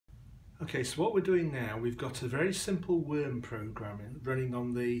Okay, so what we're doing now, we've got a very simple worm programming running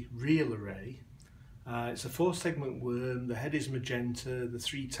on the real array. It's a 4-segment worm, the head is magenta, the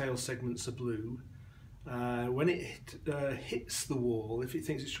 3 tail segments are blue. When it hits the wall, if it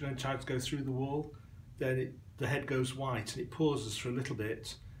thinks it's going to try to go through the wall, then the head goes white and it pauses for a little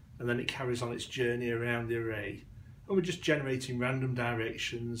bit, and then it carries on its journey around the array. And we're just generating random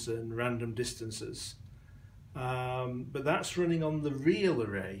directions and random distances. But that's running on the real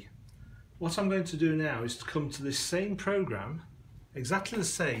array. What I'm going to do now is to come to this same program, exactly the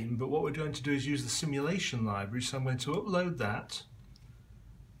same, but what we're going to do is use the simulation library. So I'm going to upload that.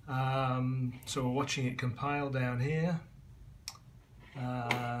 So we're watching it compile down here.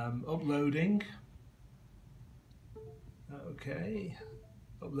 Uploading. Okay,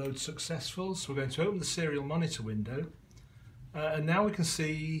 upload successful. So we're going to open the serial monitor window. And now we can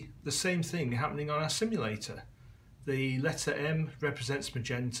see the same thing happening on our simulator. The letter M represents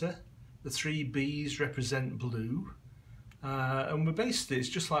magenta. The 3 B's represent blue, and we're basically, it's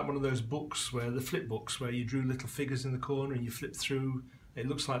just like one of those books, where the flip books, where you drew little figures in the corner and you flip through, it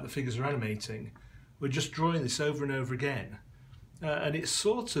looks like the figures are animating. We're just drawing this over and over again, and it's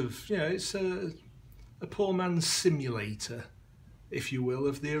sort of, you know, it's a poor man's simulator, if you will,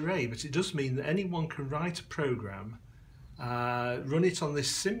 of the array, but it does mean that anyone can write a program, run it on this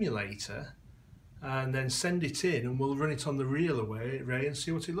simulator, and then send it in, and we'll run it on the real array and see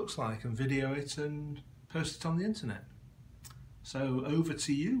what it looks like, and video it and post it on the internet. So over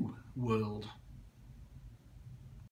to you, world.